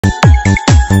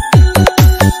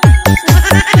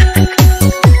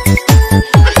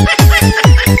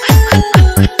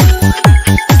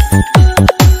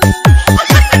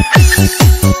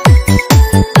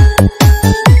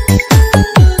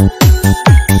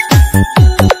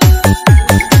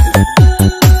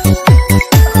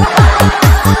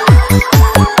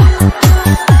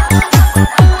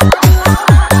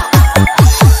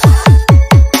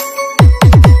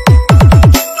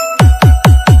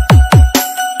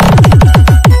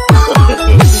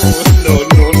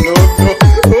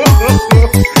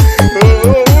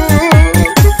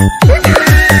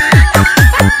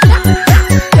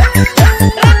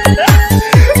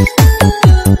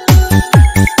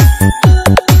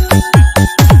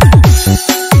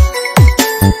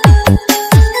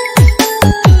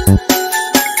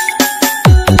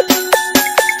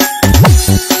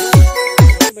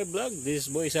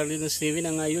Dance TV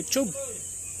ng YouTube.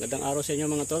 Gandang araw sa inyo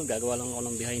mga tol. Gagawa lang ako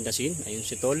ng behind the scene. Ayun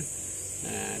si tol.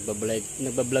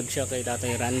 Nagbablog siya kay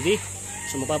Tatay Randy.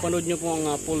 So mapapanood nyo po ang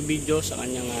full video sa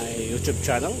kanyang YouTube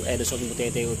channel, Edison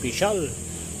Butete'S Official.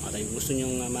 At ay gusto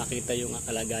nyo makita yung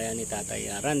kalagayan ni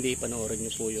Tatay Randy, panoorin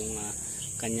nyo po yung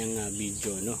kanyang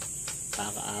video, no?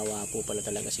 Kakaawa po pala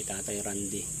talaga si Tatay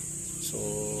Randy. So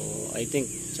I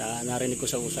think narinig ko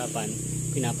sa usapan,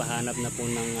 pinapahanap na po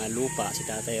ng lupa si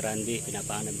Tatay Randy,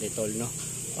 pinapahanap ni tol, no?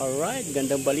 Alright,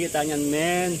 gandang balita niyan,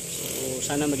 men. So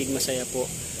sana maging masaya po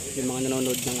yung mga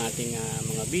nanonood ng ating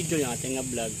mga video, yung ating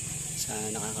vlog. Sa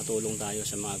nakakatulong tayo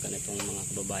sa mga ganitong mga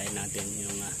kababayan natin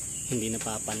yung hindi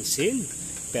napapansin,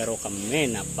 pero kami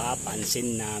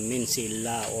napapansin namin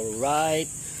sila. Alright,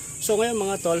 so ngayon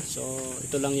mga tol, so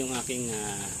ito lang yung aking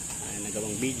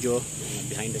nagawang video, yung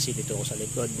behind the scene. Dito ako sa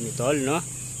likod ni tol, no?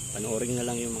 Panoorin na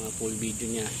lang yung mga full video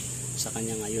niya sa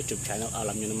kanyang YouTube channel.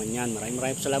 Alam nyo naman yan. Maraming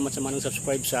salamat sa mga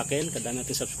nang-subscribe sa akin. Kadami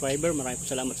nating subscriber. Maraming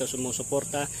salamat sa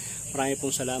sumusuporta. Maraming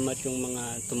pong salamat yung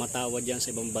mga tumatawad dyan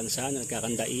sa ibang bansa na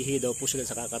nagkakandaihi daw po sila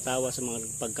sa kakatawa sa mga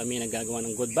pag kami nagagawa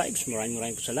ng good vibes. Maraming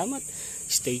salamat.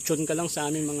 Stay tuned ka lang sa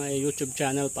aming mga YouTube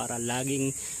channel para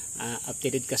laging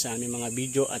updated ka sa aming mga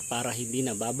video at para hindi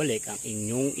na babalik ang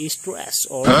inyong stress.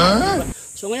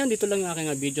 So ngayon dito lang yung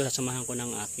aking video. Sasamahan ko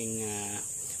ng aking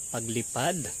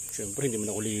paglipad. Siyempre hindi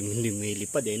man ako may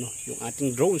lipad no? Yung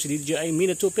ating drone si DJI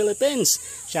Mini 2 Philippines.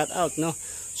 Shout out, no?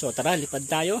 So tara, lipad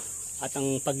tayo. At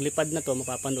ang paglipad na to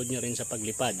mapapanood nyo rin sa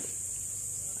paglipad.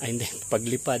 Hindi,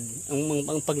 paglipad.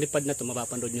 Ang paglipad na to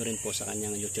mapapanood nyo rin po sa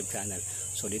kanyang YouTube channel.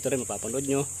 So dito rin mapapanood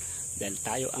nyo. Dahil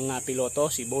tayo ang piloto,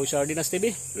 si Butete'S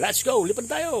TV. Let's go! Lipad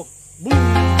tayo! Boom!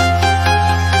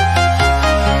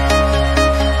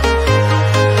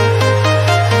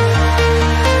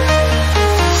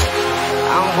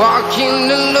 Walking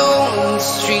alone, the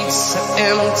streets are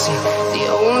empty. The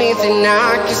only thing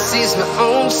I can see is my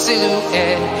own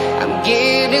silhouette. I'm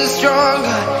getting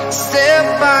stronger,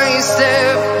 step by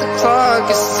step. The clock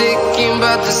is ticking,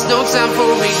 but there's no time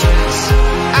for regrets.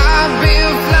 I've been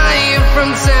flying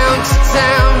from town to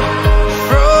town,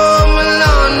 from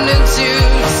London to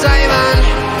Taiwan.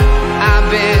 I've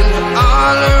been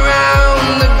all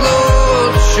around the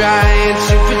globe, trying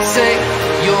to protect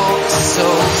your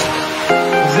soul.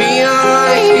 We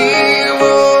are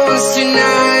heroes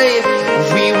tonight.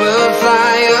 We will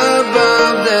fly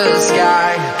above the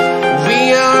sky.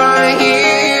 We are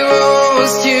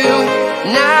heroes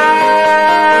tonight.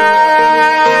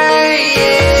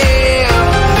 Yeah.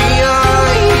 We are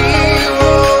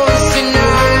heroes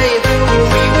tonight.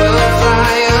 We will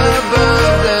fly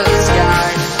above the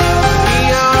sky.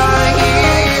 We are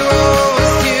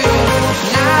heroes tonight.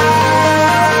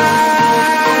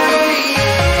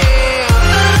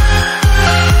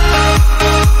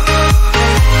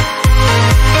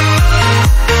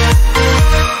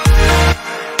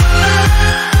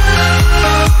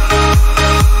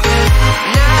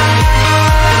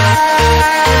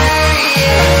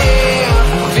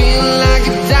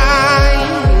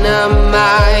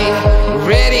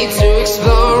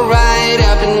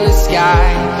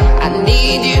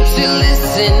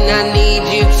 I need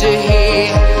you to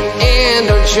hear and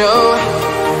don't show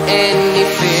any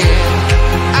fear.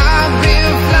 I've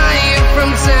been flying from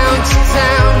town to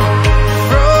town,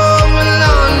 from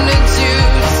London to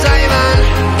Taiwan.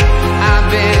 I've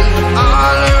been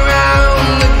all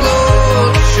around the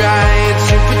globe, trying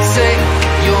to protect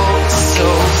your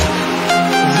soul.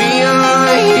 We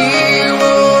are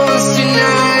heroes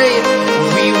tonight.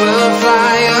 We will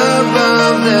fly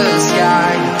above the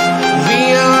sky.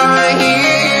 We are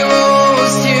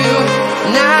heroes tonight.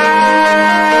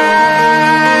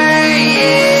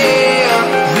 Yeah,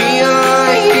 we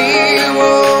are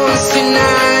heroes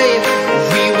tonight.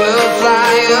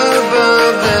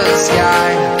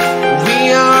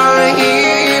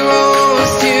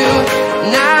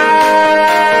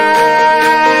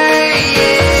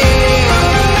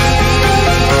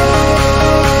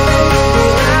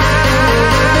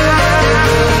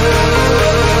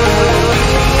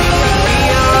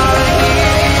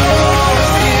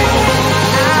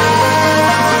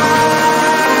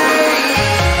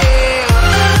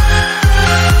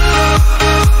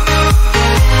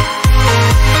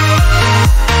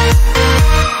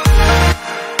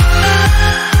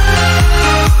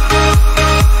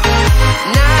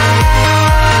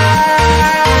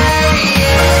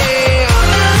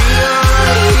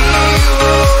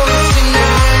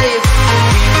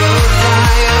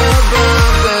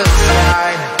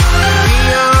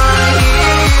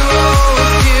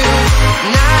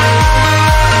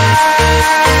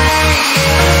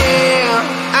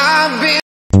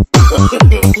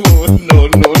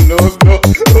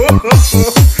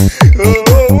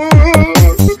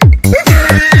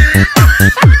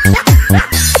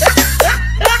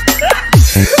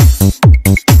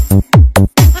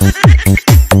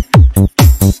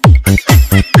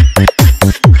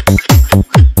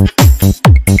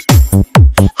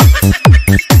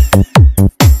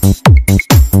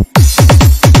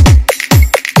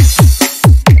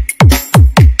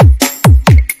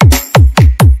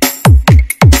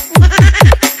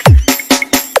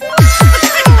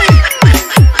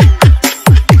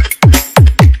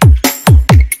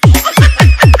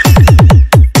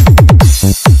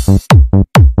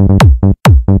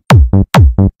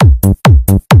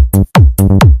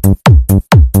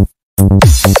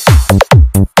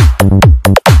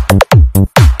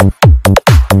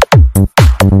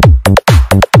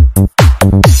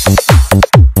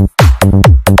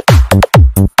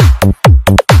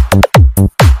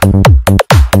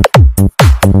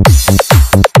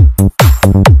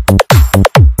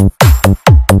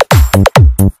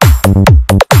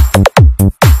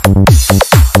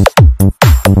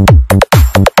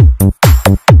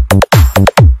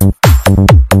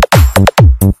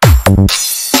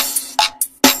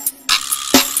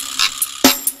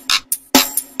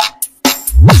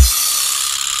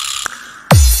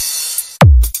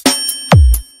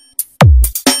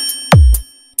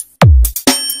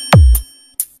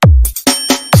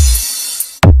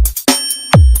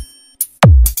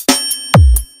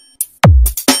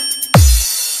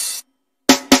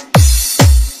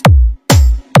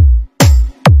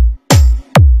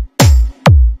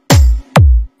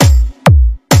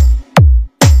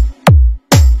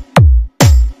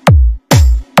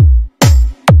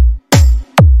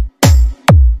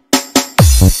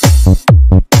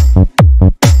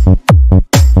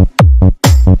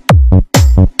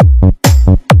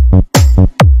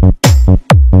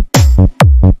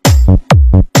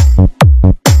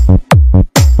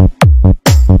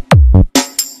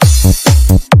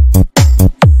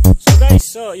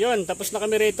 ayun, tapos na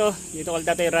kami rito. Dito kay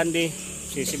Tatay Randy.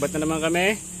 Sisibat na naman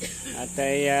kami. At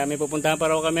ay may pupuntahan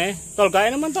pa raw kami. Tol, kaya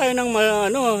naman tayo ng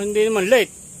hindi naman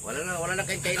late. Wala na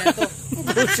kayong kailan to.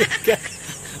 Bullshit ka.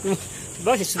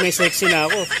 Diba, may sexy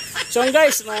na ako. So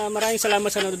guys, maraming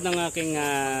salamat sa nanood ng aking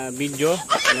video.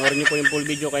 Panoorin niyo po yung full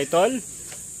video kay Tol.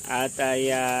 At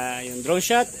ay yung drone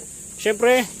shot.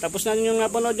 Siyempre, tapos na ninyo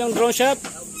napanood yung drone shot.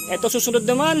 Ito susunod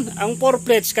naman, ang 4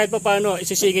 plates kahit pa paano,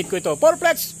 isisigit ko ito. 4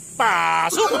 plates,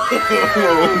 pasok!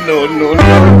 No, no, no.